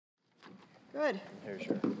Good. Here's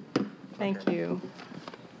your. Thank you.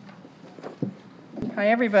 Hi,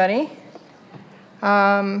 everybody.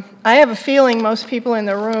 I have a feeling most people in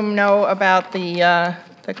the room know about the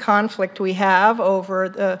conflict we have over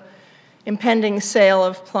the impending sale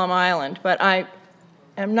of Plum Island, but I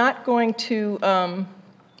am not going to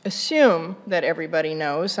assume that everybody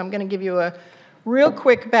knows. I'm going to give you a real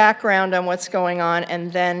quick background on what's going on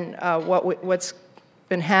and then what's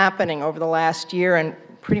been happening over the last year and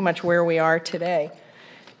pretty much where we are today.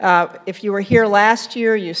 If you were here last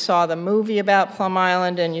year, you saw the movie about Plum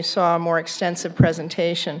Island and you saw a more extensive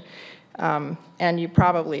presentation. And you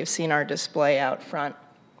probably have seen our display out front.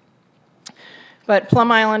 But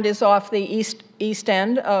Plum Island is off the east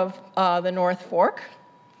end of the North Fork.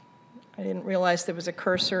 I didn't realize there was a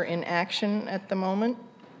cursor in action at the moment.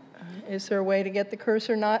 Is there a way to get the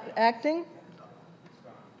cursor not acting?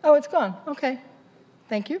 Oh, it's gone. Okay.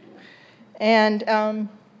 Thank you. And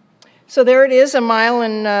so there it is, a mile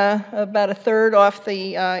and about a third off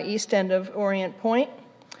the east end of Orient Point,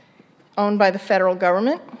 owned by the federal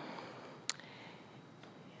government.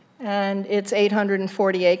 And it's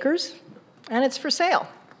 840 acres, and it's for sale.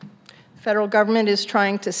 The federal government is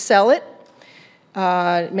trying to sell it.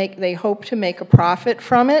 They hope to make a profit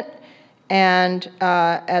from it. And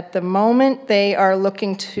at the moment, they are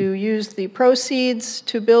looking to use the proceeds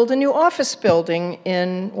to build a new office building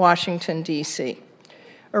in Washington, D.C.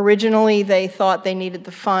 Originally, they thought they needed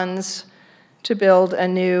the funds to build a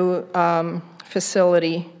new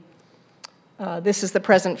facility. This is the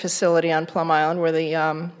present facility on Plum Island, where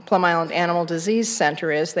the Plum Island Animal Disease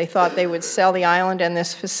Center is. They thought they would sell the island and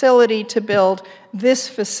this facility to build this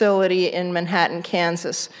facility in Manhattan,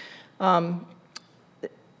 Kansas.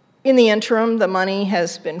 In the interim, the money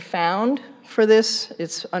has been found for this.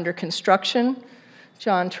 It's under construction.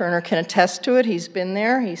 John Turner can attest to it. He's been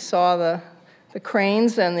there. He saw the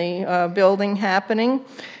cranes and the building happening.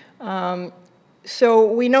 So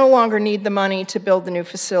we no longer need the money to build the new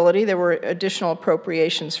facility. There were additional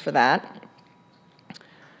appropriations for that.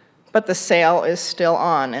 But the sale is still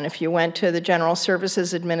on. And if you went to the General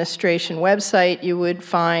Services Administration website, you would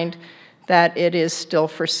find that it is still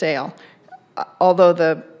for sale. Although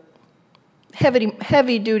the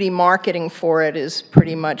heavy-duty marketing for it is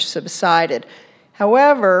pretty much subsided.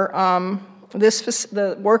 However,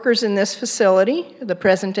 the workers in this facility, the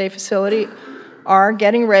present-day facility, are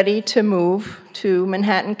getting ready to move to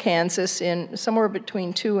Manhattan, Kansas in somewhere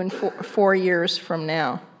between 2 and 4 years from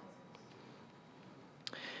now.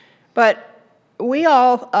 But we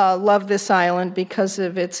all love this island because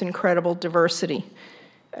of its incredible diversity.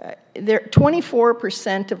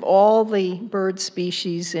 24% of all the bird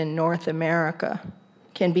species in North America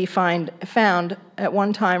can be found at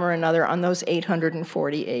one time or another on those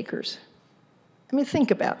 840 acres. I mean,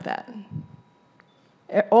 think about that.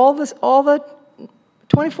 All the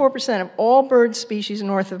 24% of all bird species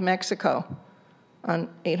north of Mexico on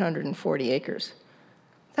 840 acres.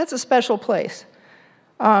 That's a special place.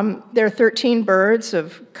 There are 13 birds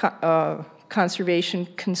of conservation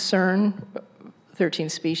concern, 13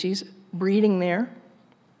 species, breeding there.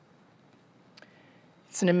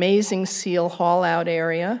 It's an amazing seal haul-out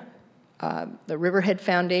area. The Riverhead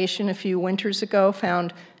Foundation a few winters ago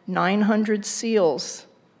found 900 seals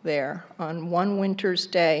there on one winter's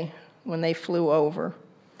day when they flew over.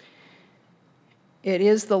 It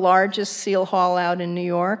is the largest seal haul-out in New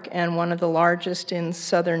York and one of the largest in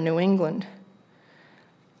southern New England.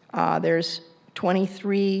 There's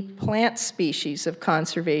 23 plant species of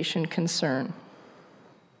conservation concern.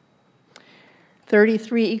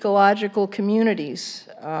 33 ecological communities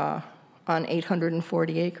on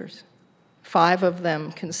 840 acres. 5 of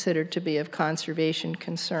them considered to be of conservation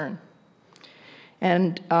concern.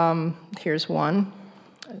 And here's one,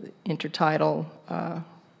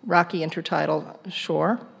 rocky intertidal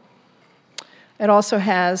shore. It also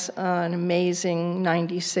has an amazing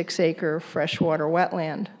 96-acre freshwater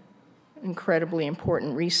wetland, incredibly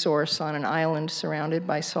important resource on an island surrounded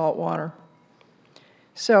by salt water.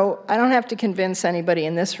 So I don't have to convince anybody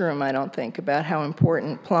in this room, I don't think, about how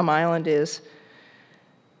important Plum Island is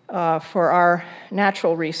for our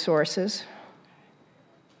natural resources.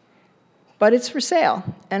 But it's for sale,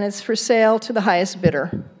 and it's for sale to the highest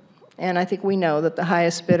bidder. And I think we know that the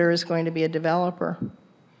highest bidder is going to be a developer.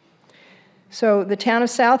 So the town of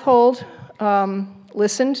Southold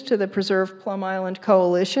listened to the Preserve Plum Island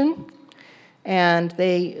Coalition, and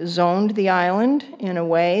they zoned the island in a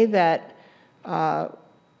way that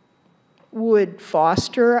would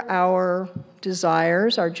foster our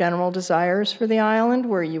desires, our general desires for the island,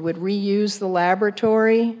 where you would reuse the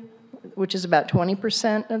laboratory, which is about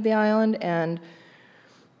 20% of the island, and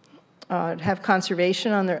have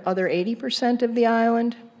conservation on the other 80% of the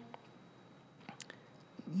island.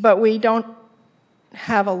 But we don't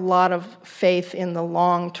have a lot of faith in the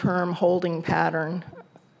long-term holding pattern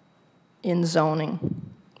in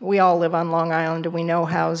zoning. We all live on Long Island, and we know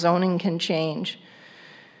how zoning can change.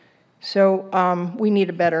 So we need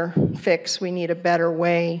a better fix. We need a better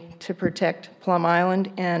way to protect Plum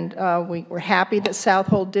Island, and we're happy that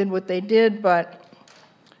Southold did what they did, but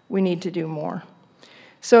we need to do more.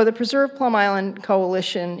 So the Preserve Plum Island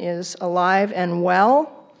Coalition is alive and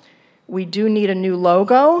well. We do need a new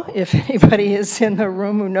logo. If anybody is in the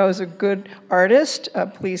room who knows a good artist,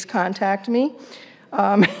 please contact me.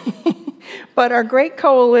 But our great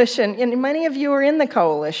coalition, and many of you are in the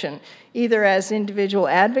coalition, either as individual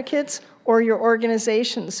advocates or your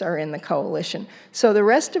organizations are in the coalition. So the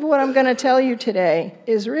rest of what I'm going to tell you today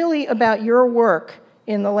is really about your work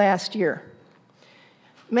in the last year.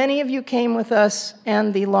 Many of you came with us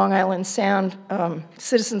and the Long Island Sound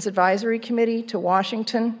Citizens Advisory Committee to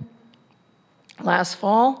Washington last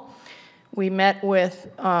fall. We met with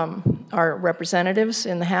our representatives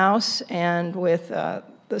in the House and with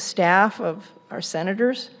the staff of our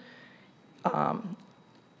senators.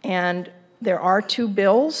 And there are 2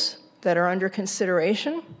 bills that are under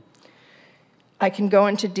consideration. I can go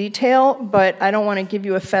into detail, but I don't want to give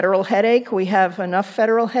you a federal headache. We have enough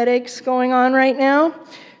federal headaches going on right now.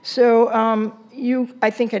 So I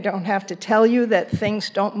think I don't have to tell you that things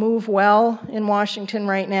don't move well in Washington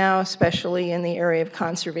right now, especially in the area of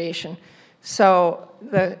conservation. So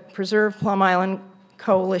the Preserve Plum Island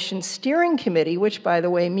Coalition Steering Committee, which, by the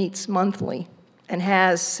way, meets monthly and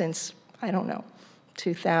has since, I don't know,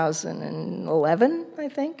 2011, I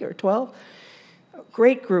think, or 12, a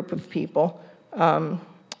great group of people.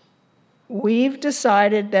 We've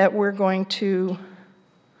decided that we're going to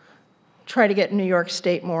try to get New York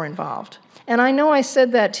State more involved. And I know I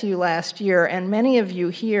said that to you last year, and many of you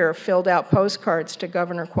here filled out postcards to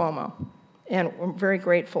Governor Cuomo, and we're very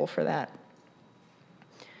grateful for that.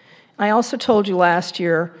 I also told you last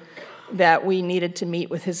year that we needed to meet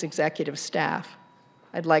with his executive staff.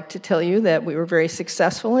 I'd like to tell you that we were very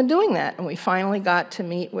successful in doing that, and we finally got to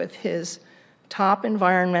meet with his top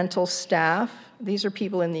environmental staff. These are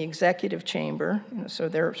people in the executive chamber, so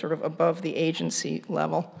they're sort of above the agency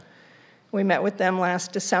level. We met with them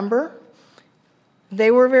last December. They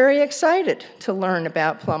were very excited to learn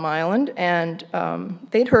about Plum Island, and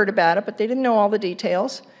they'd heard about it, but they didn't know all the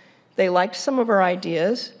details. They liked some of our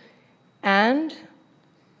ideas, and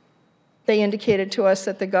they indicated to us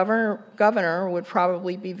that the governor would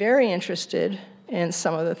probably be very interested in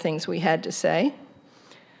some of the things we had to say.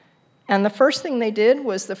 And the first thing they did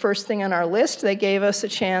was the first thing on our list. They gave us a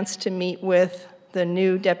chance to meet with the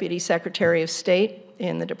new Deputy Secretary of State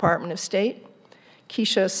in the Department of State,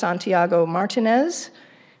 Keisha Santiago Martinez.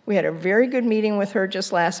 We had a very good meeting with her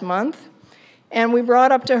just last month, and we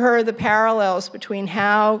brought up to her the parallels between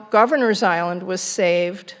how Governor's Island was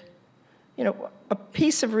saved, you know, a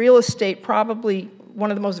piece of real estate, probably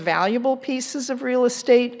one of the most valuable pieces of real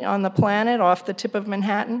estate on the planet off the tip of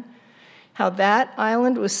Manhattan, how that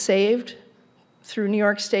island was saved through New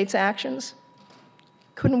York State's actions.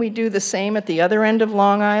 Couldn't we do the same at the other end of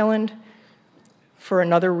Long Island for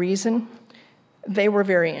another reason? They were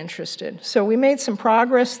very interested. So we made some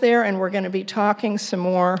progress there, and we're going to be talking some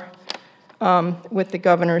more with the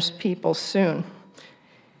governor's people soon.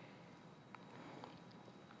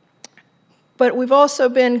 But we've also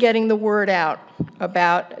been getting the word out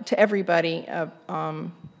to everybody,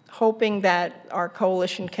 hoping that our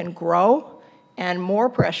coalition can grow and more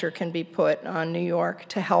pressure can be put on New York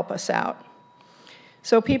to help us out.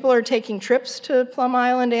 So people are taking trips to Plum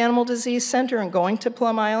Island Animal Disease Center and going to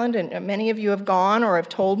Plum Island, and many of you have gone or have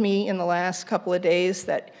told me in the last couple of days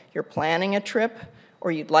that you're planning a trip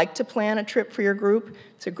or you'd like to plan a trip for your group.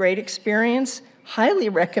 It's a great experience. Highly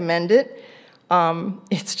recommend it.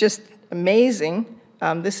 It's just amazing.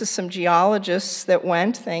 This is some geologists that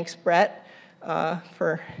went. Thanks, Brett,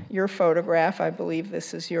 for your photograph. I believe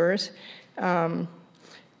this is yours.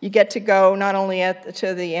 You get to go not only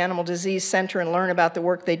to the Animal Disease Center and learn about the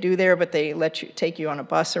work they do there, but they take you on a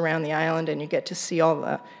bus around the island, and you get to see all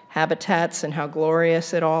the habitats and how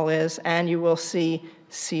glorious it all is, and you will see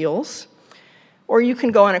seals. Or you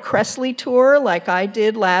can go on a Cressley tour like I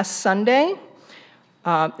did last Sunday.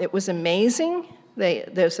 It was amazing.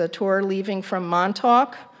 There's a tour leaving from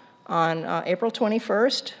Montauk on April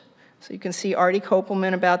 21st. So you can see Artie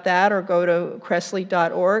Kopelman about that, or go to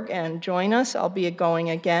cressley.org and join us. I'll be going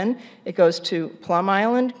again. It goes to Plum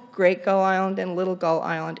Island, Great Gull Island, and Little Gull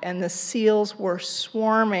Island. And the seals were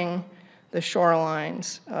swarming the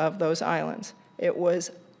shorelines of those islands. It was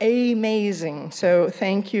amazing. So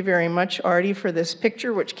thank you very much, Artie, for this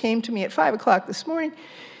picture, which came to me at 5 o'clock this morning.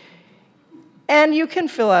 And you can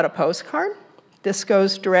fill out a postcard. This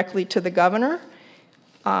goes directly to the governor.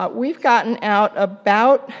 We've gotten out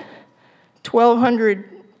about 1,200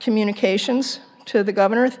 communications to the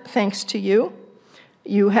governor, thanks to you.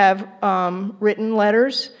 You have written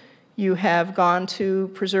letters. You have gone to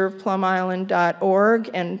preserveplumisland.org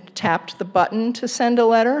and tapped the button to send a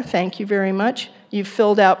letter. Thank you very much. You've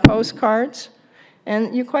filled out postcards,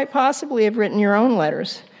 and you quite possibly have written your own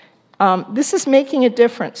letters. This is making a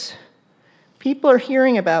difference. People are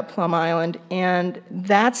hearing about Plum Island, and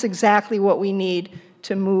that's exactly what we need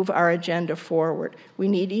to move our agenda forward. We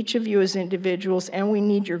need each of you as individuals, and we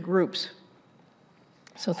need your groups.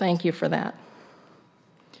 So thank you for that.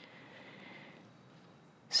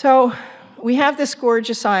 So we have this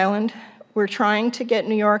gorgeous island. We're trying to get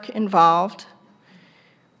New York involved.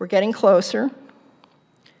 We're getting closer.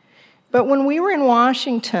 But when we were in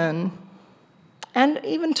Washington, and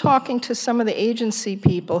even talking to some of the agency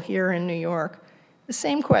people here in New York, the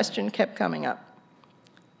same question kept coming up.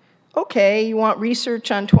 Okay, you want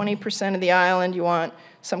research on 20% of the island, you want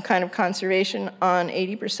some kind of conservation on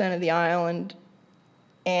 80% of the island,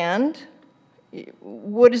 and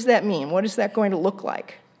what does that mean? What is that going to look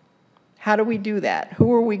like? How do we do that?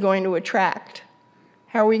 Who are we going to attract?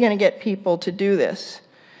 How are we going to get people to do this?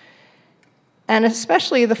 And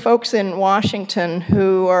especially the folks in Washington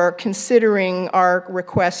who are considering our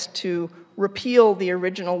request to repeal the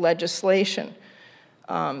original legislation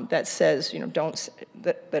that says,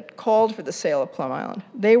 that called for the sale of Plum Island.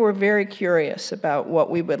 They were very curious about what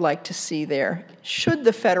we would like to see there. Should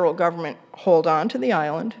the federal government hold on to the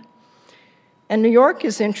island? And New York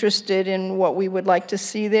is interested in what we would like to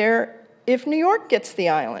see there if New York gets the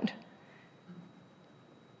island.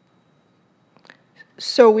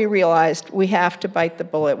 So we realized we have to bite the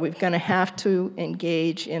bullet. We're going to have to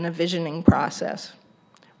engage in a visioning process.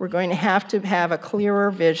 We're going to have a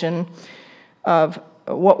clearer vision of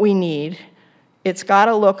what we need. It's got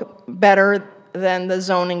to look better than the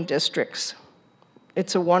zoning districts.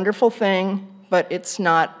 It's a wonderful thing, but it's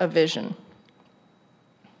not a vision.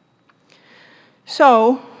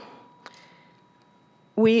 So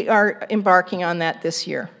we are embarking on that this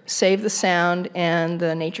year. Save the Sound and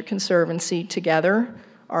the Nature Conservancy together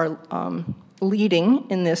are leading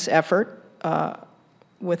in this effort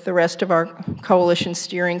with the rest of our coalition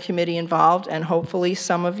steering committee involved, and hopefully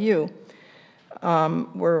some of you.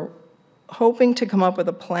 We're hoping to come up with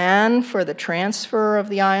a plan for the transfer of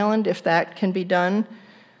the island, if that can be done,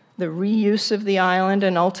 the reuse of the island,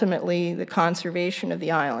 and ultimately the conservation of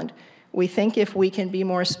the island. We think if we can be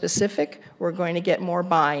more specific, we're going to get more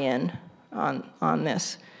buy-in on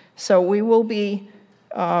this. So we will be,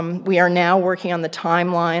 we are now working on the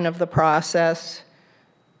timeline of the process.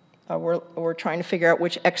 We're trying to figure out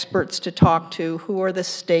which experts to talk to, who are the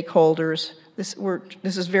stakeholders. This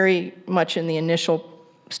is very much in the initial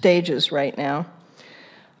stages right now.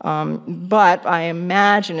 But I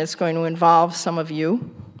imagine it's going to involve some of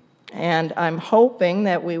you. And I'm hoping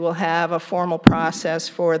that we will have a formal process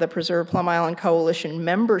for the Preserve Plum Island Coalition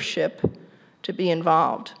membership to be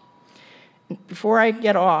involved. Before I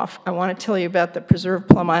get off, I want to tell you about the Preserve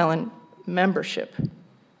Plum Island membership.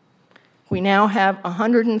 We now have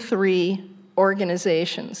 103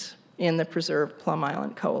 organizations in the Preserve Plum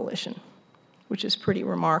Island Coalition, which is pretty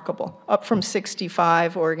remarkable, up from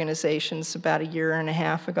 65 organizations about a year and a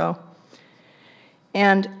half ago.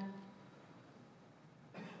 And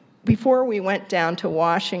before we went down to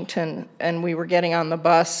Washington and we were getting on the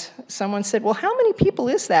bus, someone said, well, how many people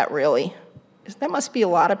is that really? That must be a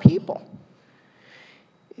lot of people.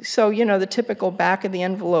 So, the typical back of the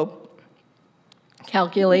envelope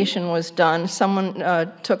calculation was done. Someone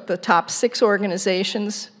took the top 6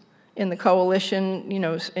 organizations in the coalition,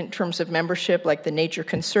 in terms of membership, like the Nature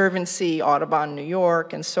Conservancy, Audubon New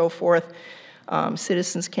York, and so forth,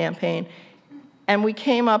 Citizens Campaign. And we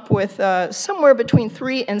came up with somewhere between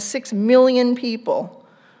 3 and 6 million people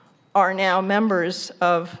are now members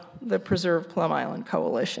of the Preserve Plum Island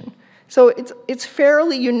Coalition. So it's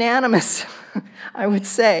fairly unanimous, I would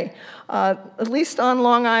say, at least on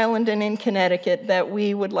Long Island and in Connecticut, that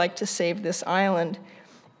we would like to save this island.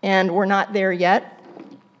 And we're not there yet.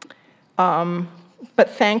 But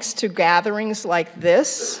thanks to gatherings like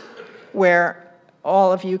this, where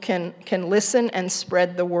all of you can listen and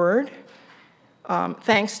spread the word,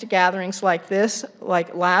 thanks to gatherings like this,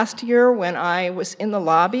 like last year when I was in the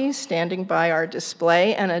lobby standing by our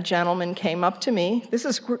display and a gentleman came up to me. This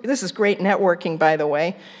is great networking, by the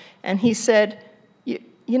way. And he said,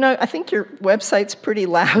 I think your website's pretty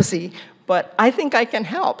lousy, but I think I can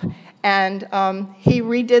help. And he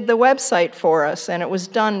redid the website for us, and it was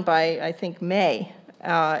done by, I think, May.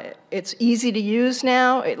 It's easy to use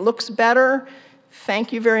now. It looks better.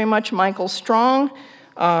 Thank you very much, Michael Strong.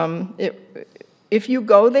 If you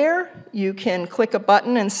go there, you can click a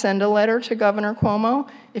button and send a letter to Governor Cuomo.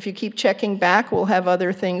 If you keep checking back, we'll have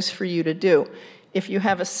other things for you to do. If you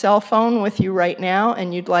have a cell phone with you right now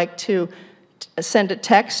and you'd like to send a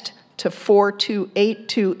text to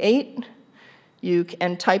 42828,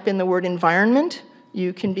 and type in the word environment,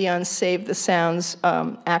 you can be on Save the Sounds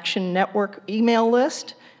Action Network email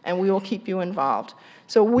list, and we will keep you involved.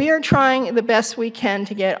 So we are trying the best we can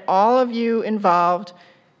to get all of you involved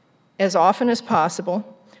as often as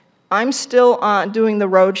possible. I'm still doing the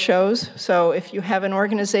road shows, so if you have an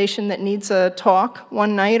organization that needs a talk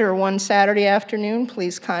one night or one Saturday afternoon,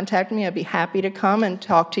 please contact me. I'd be happy to come and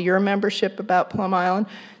talk to your membership about Plum Island.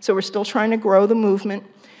 So we're still trying to grow the movement.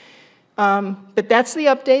 But that's the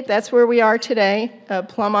update. That's where we are today.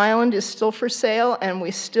 Plum Island is still for sale, and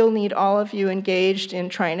we still need all of you engaged in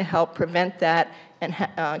trying to help prevent that and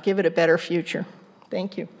give it a better future.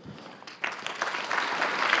 Thank you.